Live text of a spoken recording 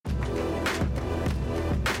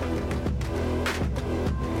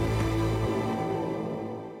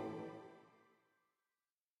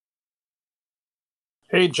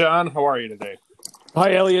Hey, John, how are you today?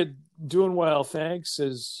 Hi, Elliot. Doing well, thanks.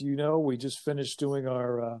 As you know, we just finished doing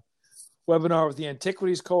our webinar with the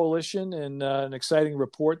Antiquities Coalition and an exciting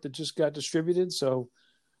report that just got distributed. So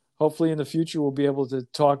hopefully in the future, we'll be able to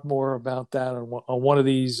talk more about that on one of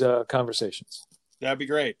these conversations. That'd be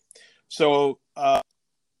great. So,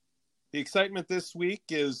 the excitement this week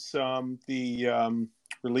is the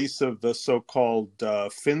release of the so-called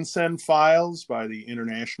FinCEN files by the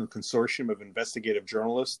International Consortium of Investigative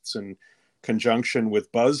Journalists in conjunction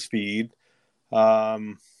with BuzzFeed. What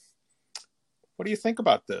do you think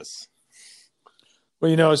about this?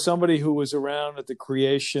 Well, as somebody who was around at the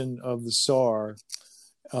creation of the SAR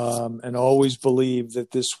and always believed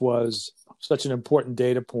that this was such an important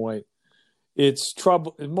data point, it's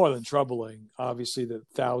more than troubling, obviously, that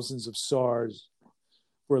thousands of SARs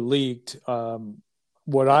were leaked.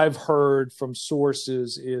 What I've heard from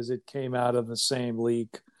sources is it came out of the same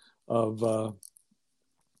leak of the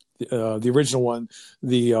original one,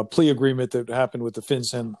 the plea agreement that happened with the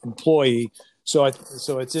FinCEN employee. So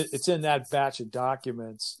it's in that batch of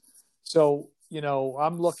documents. So,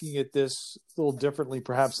 I'm looking at this a little differently,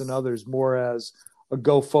 perhaps than others, more as a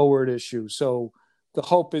go forward issue. So the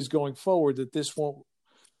hope is going forward that this won't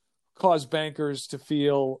cause bankers to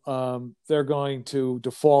feel they're going to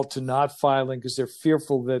default to not filing because they're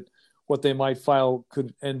fearful that what they might file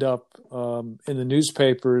could end up in the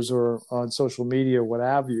newspapers or on social media, what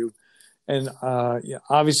have you. And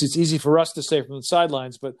obviously, it's easy for us to say from the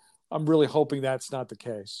sidelines, but I'm really hoping that's not the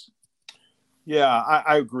case. Yeah,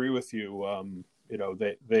 I agree with you.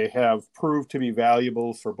 They have proved to be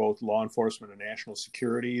valuable for both law enforcement and national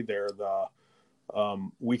security.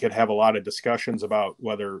 We could have a lot of discussions about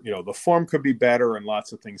whether the form could be better and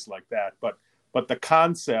lots of things like that. But the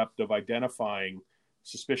concept of identifying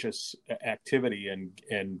suspicious activity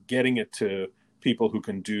and getting it to people who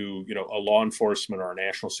can do a law enforcement or a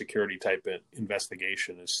national security type of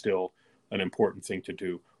investigation is still an important thing to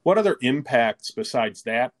do. What other impacts besides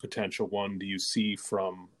that potential one do you see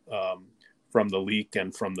from the leak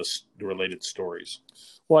and from the related stories?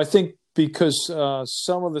 Well, I think because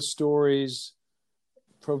some of the stories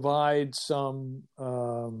provide some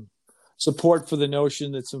support for the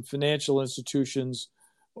notion that some financial institutions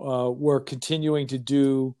were continuing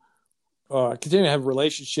to have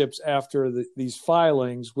relationships after these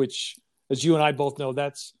filings, which, as you and I both know,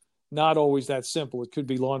 that's not always that simple. It could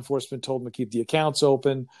be law enforcement told them to keep the accounts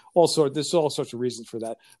open. There's all sorts of reasons for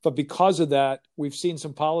that. But because of that, we've seen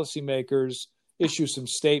some policymakers issue some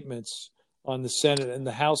statements on the Senate and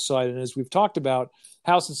the House side. And as we've talked about,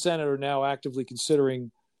 House and Senate are now actively considering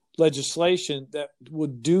legislation that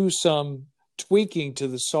would do some tweaking to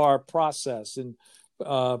the SAR process and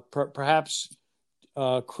perhaps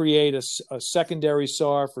create a secondary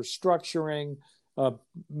SAR for structuring,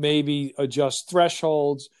 maybe adjust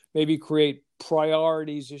thresholds, maybe create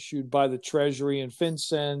priorities issued by the Treasury and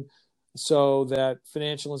FinCEN so that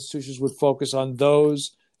financial institutions would focus on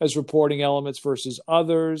those as reporting elements versus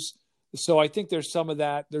others. So I think there's some of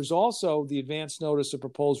that. There's also the advance notice of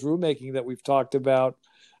proposed rulemaking that we've talked about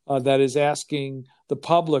that is asking the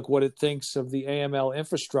public what it thinks of the AML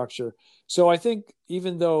infrastructure. So I think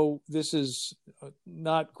even though this is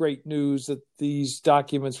not great news that these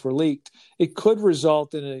documents were leaked, it could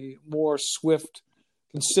result in a more swift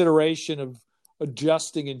consideration of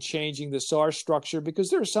adjusting and changing the SAR structure because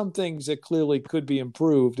there are some things that clearly could be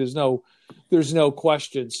improved. There's no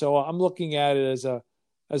question. So I'm looking at it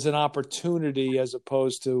as an opportunity as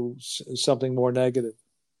opposed to something more negative.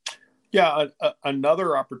 Yeah,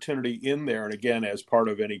 another opportunity in there, and again, as part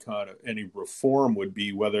of any reform, would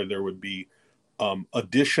be whether there would be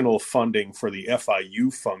additional funding for the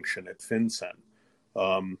FIU function at FinCEN.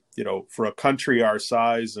 For a country our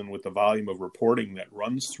size and with the volume of reporting that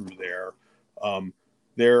runs through there,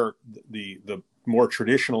 the more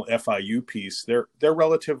traditional FIU piece, they're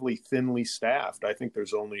relatively thinly staffed. I think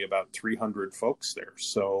there's only about 300 folks there.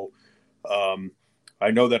 So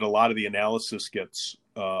I know that a lot of the analysis gets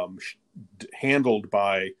handled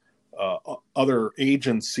by other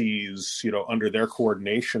agencies, under their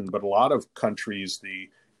coordination. But a lot of countries, the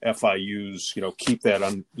FIUs, keep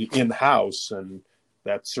that in-house, and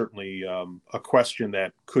that's certainly a question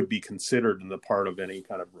that could be considered in the part of any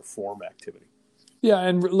kind of reform activity. Yeah,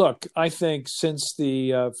 and look, I think since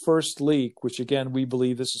the first leak, which again we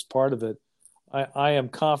believe this is part of it, I am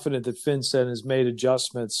confident that FinCEN has made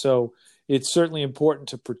adjustments. So it's certainly important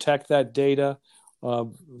to protect that data.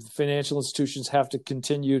 Financial institutions have to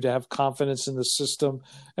continue to have confidence in the system,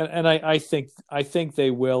 and I think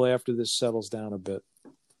they will after this settles down a bit.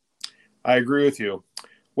 I agree with you.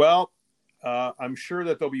 Well, I'm sure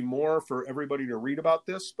that there'll be more for everybody to read about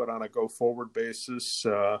this, but on a go forward basis,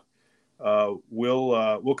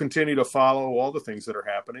 we'll continue to follow all the things that are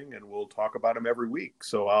happening, and we'll talk about them every week.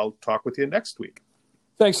 So I'll talk with you next week.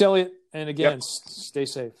 Thanks, Elliot. And again, Yep. stay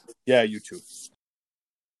safe. Yeah, you too.